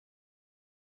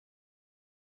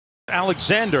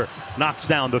Alexander knocks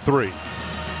down the three.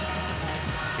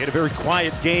 He had a very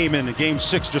quiet game in game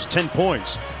 6, just 10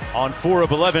 points on 4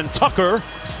 of 11. Tucker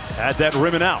had that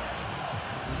rim and out.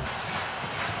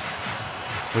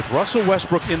 With Russell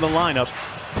Westbrook in the lineup,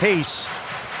 pace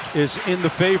is in the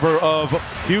favor of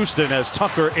Houston as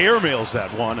Tucker airmails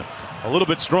that one a little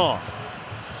bit strong.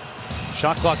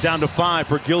 Shot clock down to 5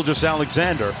 for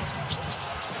Gilgeous-Alexander.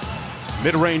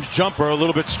 Mid-range jumper a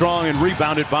little bit strong and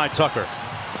rebounded by Tucker.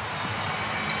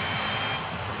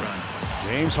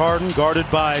 James Harden guarded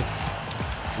by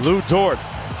Lou Dort.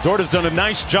 Dort has done a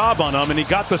nice job on him and he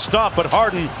got the stop, but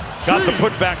Harden got the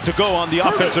putback to go on the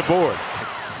offensive board.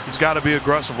 He's got to be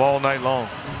aggressive all night long.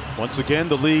 Once again,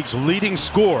 the league's leading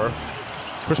scorer.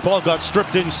 Chris Paul got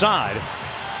stripped inside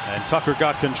and Tucker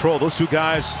got control. Those two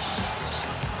guys,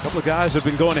 a couple of guys have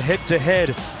been going head to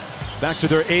head back to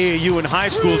their AAU and high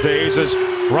school days as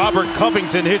Robert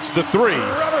Covington hits the three.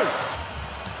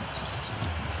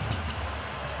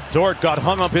 Dort got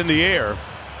hung up in the air,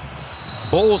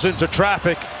 bowls into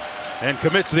traffic and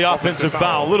commits the offensive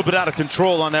foul. A little bit out of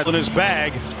control on that in his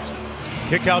bag.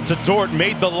 Kick out to Dort,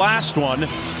 made the last one.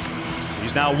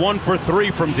 He's now 1 for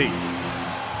 3 from deep.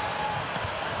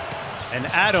 And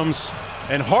Adams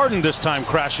and Harden this time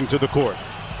crashing to the court.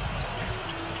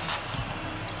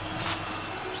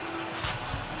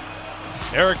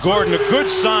 Eric Gordon, a good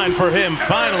sign for him,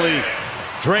 finally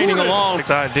draining along.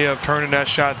 The idea of turning that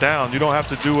shot down. You don't have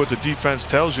to do what the defense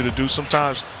tells you to do.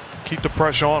 Sometimes keep the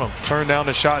pressure on him. Turn down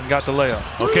the shot and got the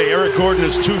layup. Okay, Eric Gordon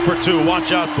is 2 for 2.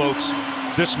 Watch out, folks.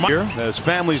 This year, as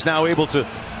families now able to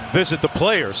visit the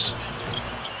players.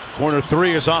 Corner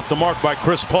 3 is off the mark by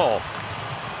Chris Paul.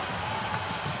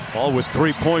 Paul with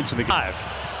 3 points in the game.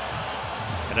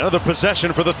 And another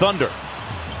possession for the Thunder.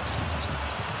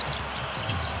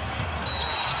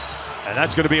 And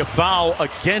that's going to be a foul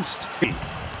against me.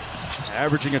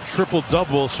 Averaging a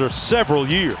triple-double for several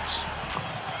years.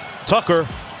 Tucker,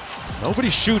 nobody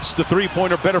shoots the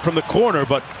three-pointer better from the corner,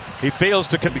 but he fails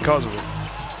to because of it.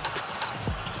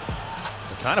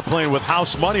 They're kind of playing with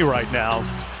house money right now.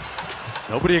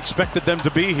 Nobody expected them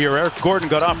to be here. Eric Gordon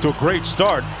got off to a great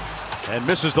start and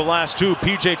misses the last two.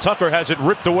 PJ Tucker has it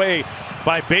ripped away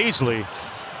by Baisley.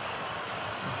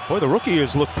 Boy, the rookie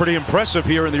has looked pretty impressive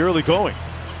here in the early going.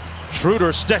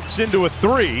 Schroeder steps into a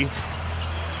three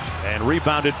and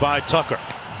rebounded by Tucker.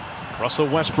 Russell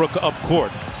Westbrook up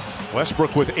court.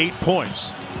 Westbrook with 8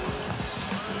 points.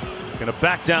 Gonna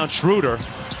back down Schroeder.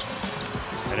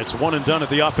 And it's one and done at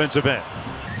the offensive end.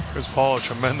 Chris Paul, a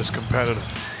tremendous competitor.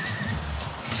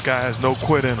 This guy has no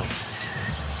quit in him.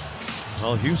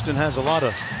 Well, Houston has a lot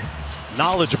of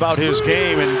knowledge about his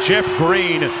game, and Jeff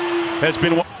Green has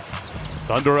been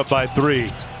Thunder up by 3.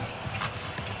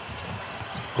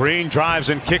 Green drives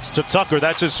and kicks to Tucker.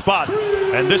 That's his spot.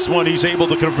 And this one he's able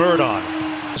to convert on.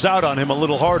 It's out on him a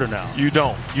little harder now. You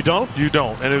don't. You don't? You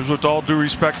don't. And it was with all due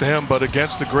respect to him, but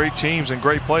against the great teams and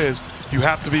great players, you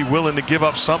have to be willing to give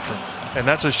up something. And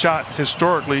that's a shot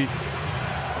historically.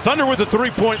 Thunder with a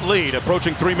 3-point lead,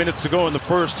 approaching 3 minutes to go in the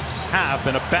first half,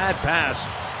 and a bad pass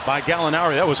by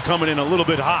Gallinari. That was coming in a little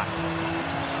bit hot.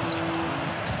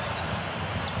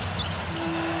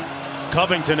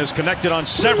 Covington is connected on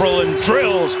several and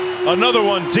drills another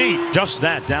one deep. Just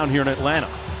that down here in Atlanta.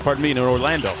 Pardon me, in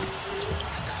Orlando.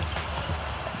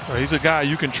 He's a guy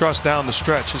you can trust down the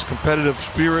stretch. His competitive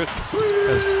spirit,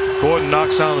 as Gordon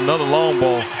knocks down another long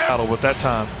ball battle with that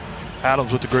time.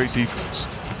 Adams with the great defense.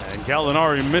 And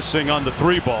Gallinari missing on the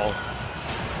 3-ball.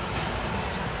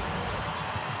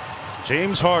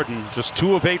 James Harden just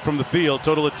 2 of 8 from the field,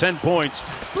 total of 10 points.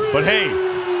 But hey,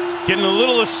 getting a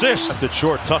little assist. That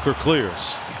short, Tucker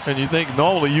clears. And you think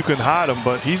normally you can hide him,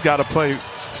 but he's got to play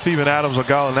Steven Adams or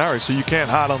Gallinari, so you can't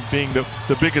hide him being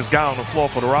the biggest guy on the floor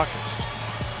for the Rockets.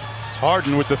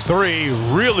 Harden with the 3,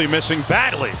 really missing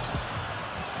badly.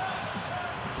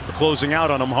 They're closing out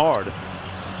on him hard.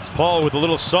 Paul with a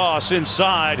little sauce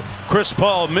inside. Chris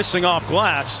Paul missing off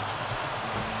glass.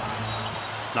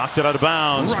 Knocked it out of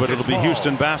bounds, but it'll be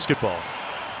Houston basketball.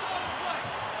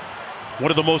 One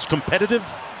of the most competitive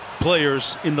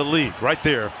players in the league right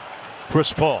there,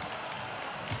 Chris Paul.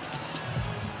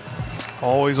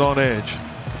 Always on edge.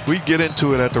 We get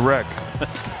into it at the Rec,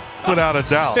 without a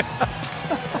doubt.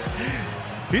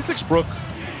 Brook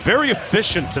very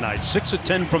efficient tonight, 6 of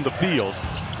 10 from the field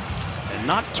and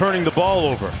not turning the ball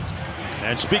over.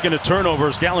 And speaking of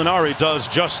turnovers, Gallinari does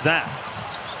just that.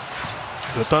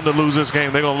 If the Thunder lose this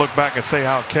game, they're going to look back and say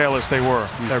how careless they were.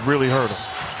 That really hurt them.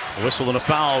 A whistle and a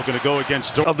foul going to go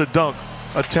against Dort. Of the dunk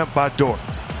attempt by Dort.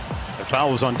 The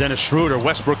foul was on Dennis Schroeder.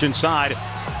 Westbrook inside,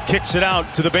 kicks it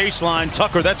out to the baseline.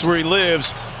 Tucker, that's where he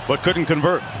lives, but couldn't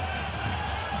convert.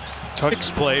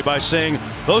 Play by saying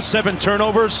those 7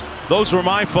 turnovers, those were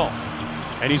my fault.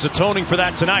 And he's atoning for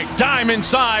that tonight. Dime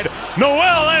inside.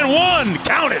 Noel and 1.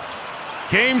 Count it.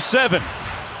 Game 7.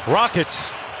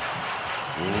 Rockets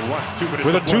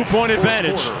with a 2-point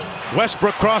advantage.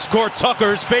 Westbrook cross court.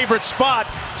 Tucker's favorite spot,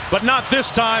 but not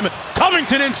this time.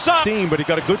 Covington inside. But he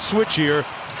got a good switch here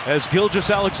as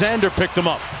Gilgeous-Alexander picked him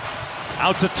up.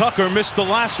 Out to Tucker, missed the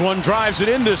last one, drives it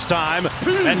in this time,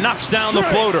 and knocks down the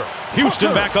floater.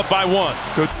 Houston back up by 1.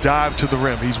 Good dive to the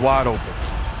rim. He's wide open.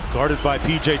 Guarded by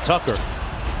P.J. Tucker.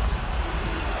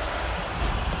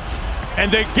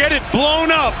 And they get it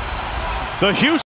blown up. The Houston